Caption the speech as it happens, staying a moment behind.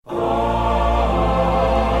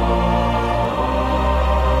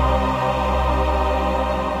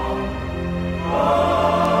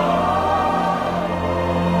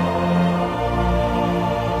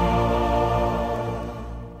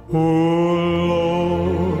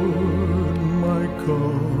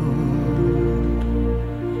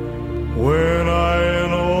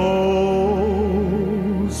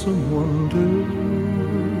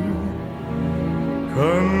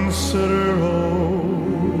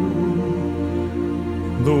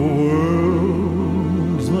the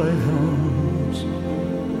world thy hands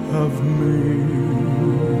have made.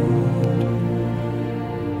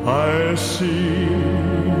 I see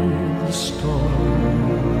the stars,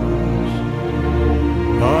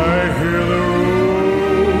 I hear the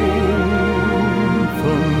rolling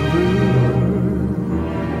thunder,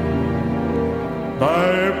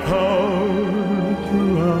 thy power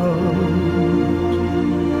throughout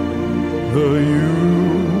the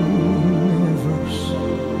universe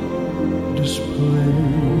displayed.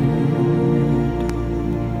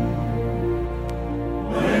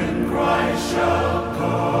 When Christ shall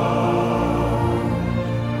come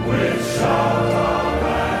with shout of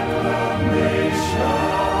acclamation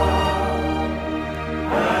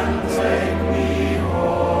and take me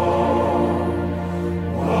home,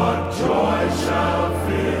 what joy shall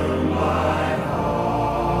fill my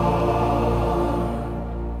heart?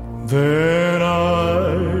 Then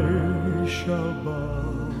I shall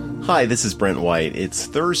bow. Hi, this is Brent White. It's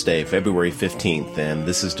Thursday, February 15th, and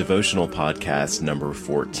this is Devotional Podcast number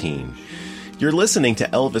 14. You're listening to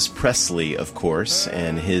Elvis Presley, of course,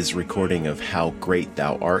 and his recording of How Great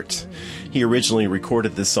Thou Art. He originally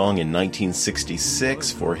recorded this song in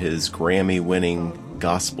 1966 for his Grammy-winning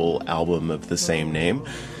gospel album of the same name.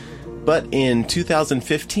 But in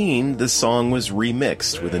 2015, the song was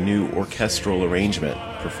remixed with a new orchestral arrangement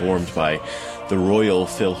performed by the Royal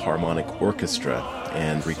Philharmonic Orchestra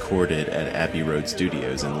and recorded at Abbey Road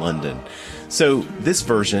Studios in London. So this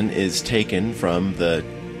version is taken from the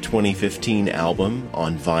 2015 album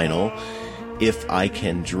on vinyl, If I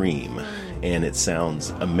Can Dream, and it sounds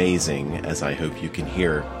amazing, as I hope you can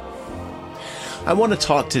hear. I want to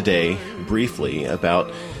talk today briefly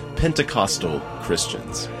about Pentecostal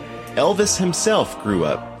Christians. Elvis himself grew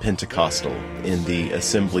up Pentecostal in the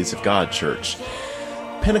Assemblies of God Church.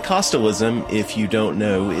 Pentecostalism, if you don't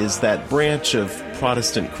know, is that branch of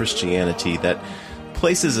Protestant Christianity that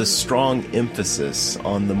places a strong emphasis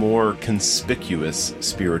on the more conspicuous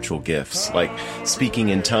spiritual gifts, like speaking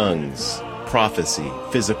in tongues, prophecy,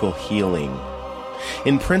 physical healing.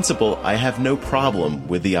 In principle, I have no problem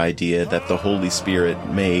with the idea that the Holy Spirit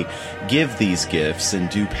may give these gifts and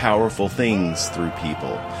do powerful things through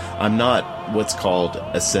people. I'm not what's called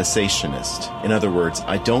a cessationist. In other words,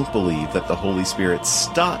 I don't believe that the Holy Spirit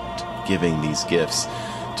stopped giving these gifts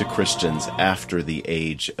to Christians after the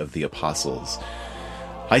age of the apostles.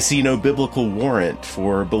 I see no biblical warrant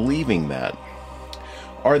for believing that.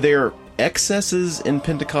 Are there excesses in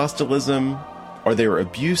Pentecostalism? Are there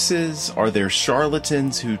abuses? Are there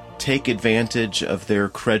charlatans who take advantage of their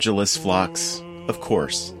credulous flocks? Of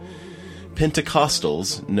course.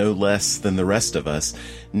 Pentecostals, no less than the rest of us,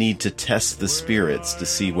 need to test the spirits to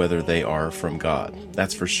see whether they are from God.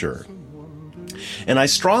 That's for sure. And I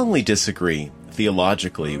strongly disagree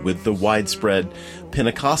theologically with the widespread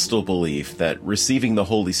Pentecostal belief that receiving the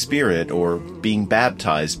Holy Spirit or being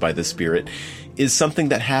baptized by the Spirit is something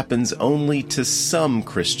that happens only to some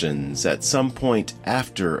Christians at some point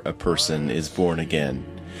after a person is born again.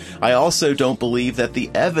 I also don't believe that the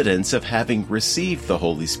evidence of having received the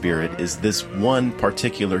Holy Spirit is this one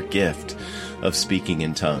particular gift of speaking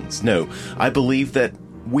in tongues. No, I believe that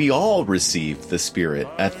we all receive the Spirit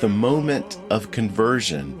at the moment of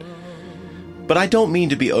conversion. But I don't mean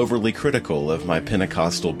to be overly critical of my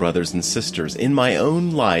Pentecostal brothers and sisters. In my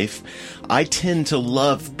own life, I tend to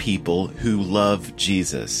love people who love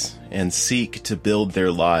Jesus and seek to build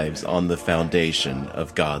their lives on the foundation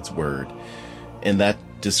of God's Word. And that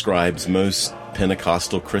describes most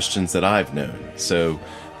Pentecostal Christians that I've known, so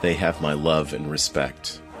they have my love and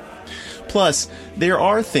respect. Plus, there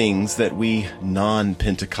are things that we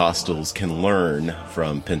non-Pentecostals can learn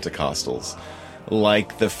from Pentecostals.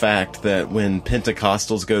 Like the fact that when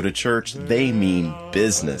Pentecostals go to church, they mean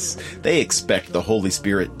business. They expect the Holy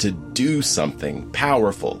Spirit to do something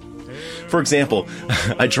powerful. For example,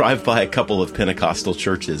 I drive by a couple of Pentecostal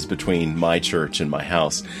churches between my church and my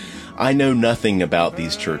house. I know nothing about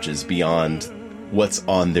these churches beyond what's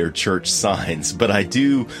on their church signs, but I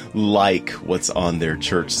do like what's on their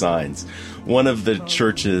church signs. One of the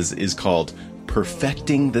churches is called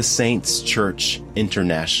Perfecting the Saints Church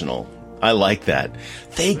International. I like that.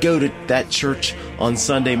 They go to that church on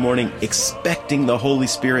Sunday morning expecting the Holy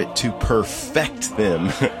Spirit to perfect them.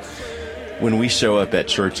 When we show up at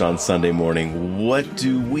church on Sunday morning, what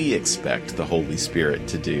do we expect the Holy Spirit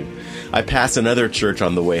to do? I pass another church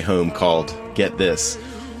on the way home called, get this,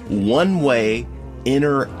 One Way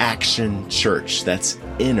Inner Action Church. That's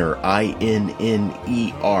inner,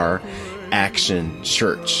 I-N-N-E-R, Action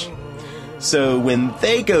Church. So when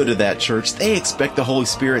they go to that church, they expect the Holy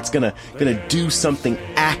Spirit's gonna do something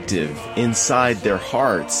active inside their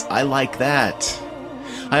hearts. I like that.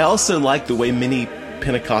 I also like the way many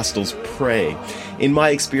Pentecostals pray. In my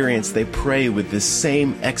experience, they pray with this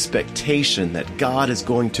same expectation that God is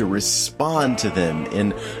going to respond to them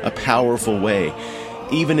in a powerful way,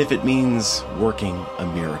 even if it means working a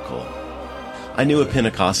miracle. I knew a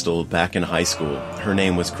Pentecostal back in high school. Her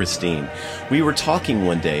name was Christine. We were talking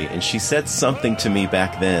one day, and she said something to me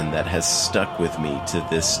back then that has stuck with me to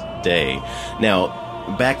this day.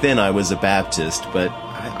 Now, back then I was a Baptist, but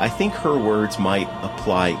I think her words might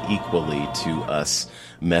apply equally to us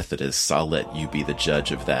Methodists. I'll let you be the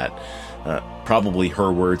judge of that. Probably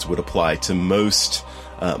her words would apply to most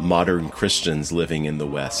modern Christians living in the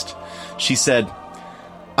West. She said,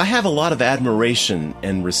 "I have a lot of admiration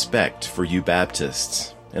and respect for you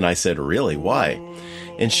Baptists." And I said, "Really? Why?"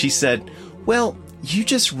 And she said, "Well, you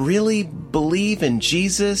just really believe in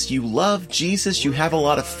Jesus. You love Jesus. You have a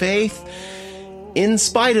lot of faith, in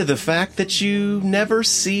spite of the fact that you never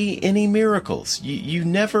see any miracles. You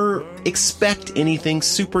never expect anything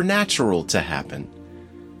supernatural to happen."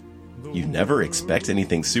 You never expect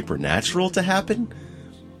anything supernatural to happen?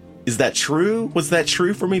 Is that true? Was that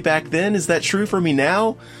true for me back then? Is that true for me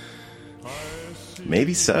now?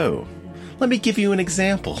 Maybe so. Let me give you an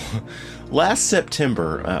example. Last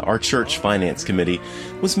September, our church finance committee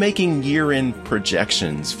was making year-end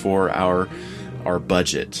projections for our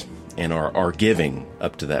budget and our giving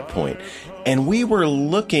up to that point. And we were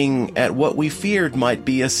looking at what we feared might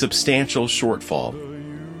be a substantial shortfall.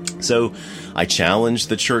 So I challenged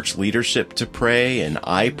the church leadership to pray, and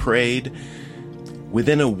I prayed.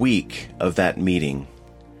 Within a week of that meeting,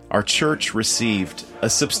 our church received a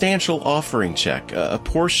substantial offering check, a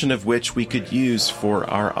portion of which we could use for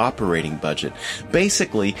our operating budget.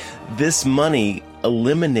 Basically, this money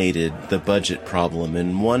eliminated the budget problem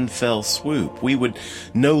in one fell swoop. We would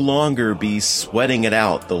no longer be sweating it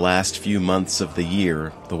out the last few months of the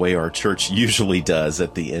year, the way our church usually does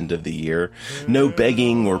at the end of the year. No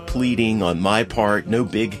begging or pleading on my part, no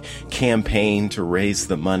big campaign to raise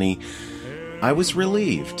the money. I was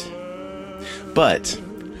relieved. But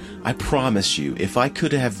I promise you, if I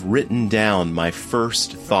could have written down my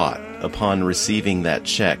first thought upon receiving that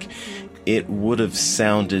check, it would have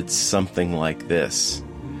sounded something like this.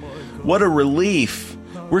 What a relief!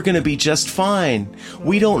 We're going to be just fine.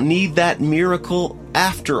 We don't need that miracle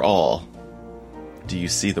after all. Do you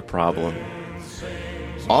see the problem?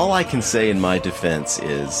 All I can say in my defense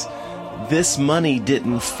is, this money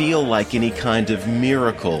didn't feel like any kind of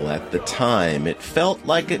miracle at the time. It felt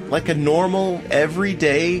like a normal,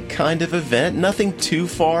 everyday kind of event. Nothing too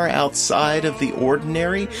far outside of the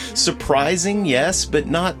ordinary. Surprising, yes, but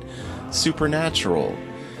not supernatural.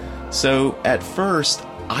 So, at first,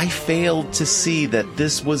 I failed to see that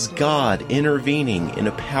this was God intervening in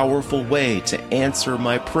a powerful way to answer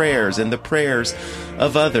my prayers and the prayers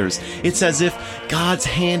of others. It's as if God's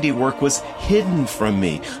handiwork was hidden from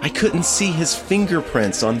me. I couldn't see His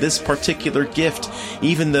fingerprints on this particular gift,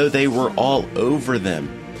 even though they were all over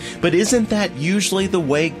them. But isn't that usually the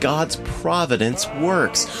way God's providence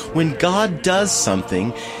works? When God does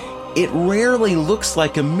something, it rarely looks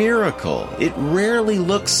like a miracle. It rarely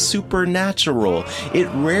looks supernatural. It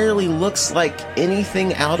rarely looks like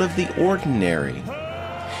anything out of the ordinary.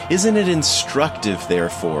 Isn't it instructive,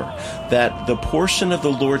 therefore, that the portion of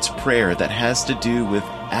the Lord's Prayer that has to do with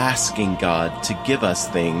asking God to give us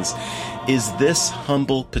things is this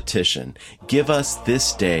humble petition: give us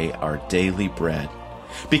this day our daily bread.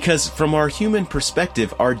 Because from our human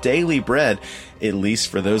perspective, our daily bread, at least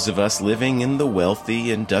for those of us living in the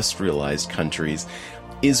wealthy, industrialized countries,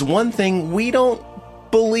 is one thing we don't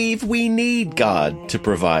believe we need God to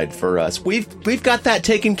provide for us. We've got that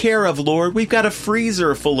taken care of, Lord. We've got a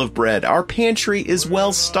freezer full of bread. Our pantry is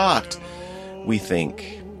well stocked, we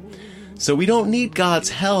think. So we don't need God's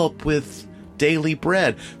help with daily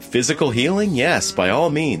bread. Physical healing? Yes, by all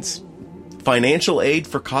means. Financial aid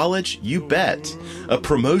for college? You bet. A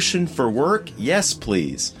promotion for work? Yes,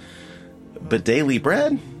 please. But daily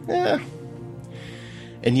bread? And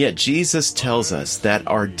yet Jesus tells us that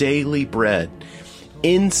our daily bread,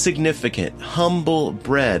 insignificant, humble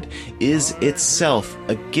bread, is itself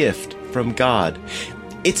a gift from God.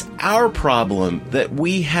 It's our problem that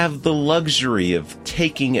we have the luxury of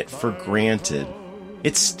taking it for granted.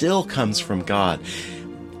 It still comes from God.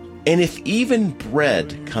 And if even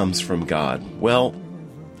bread comes from God, well,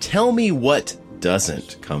 tell me what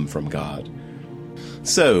doesn't come from God.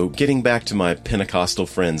 So, getting back to my Pentecostal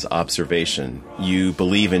friend's observation, you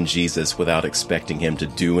believe in Jesus without expecting Him to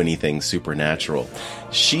do anything supernatural.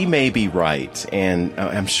 She may be right, and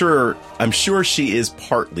I'm sure she is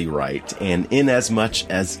partly right, and inasmuch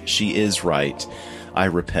as she is right, I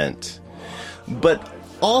repent. But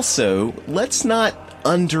also, let's not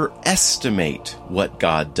underestimate what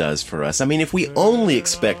God does for us. I mean, if we only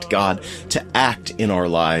expect God to act in our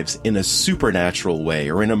lives in a supernatural way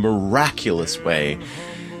or in a miraculous way,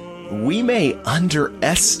 we may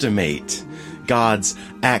underestimate God's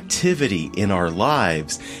activity in our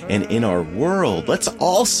lives and in our world. Let's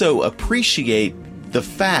also appreciate the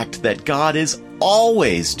fact that God is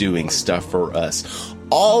always doing stuff for us,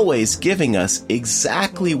 always giving us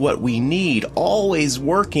exactly what we need, always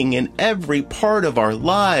working in every part of our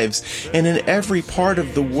lives and in every part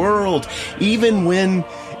of the world, even when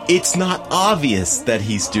it's not obvious that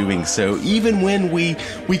he's doing so, even when we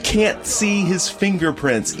can't see his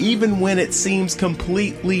fingerprints, even when it seems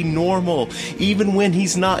completely normal, even when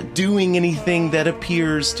he's not doing anything that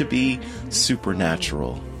appears to be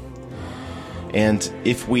supernatural. And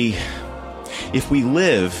if we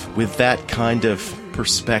live with that kind of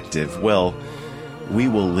perspective, well, we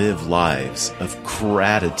will live lives of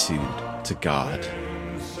gratitude to God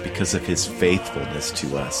because of his faithfulness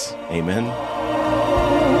to us. Amen.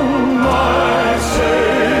 My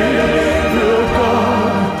Savior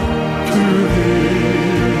God, to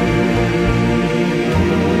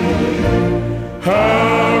thee.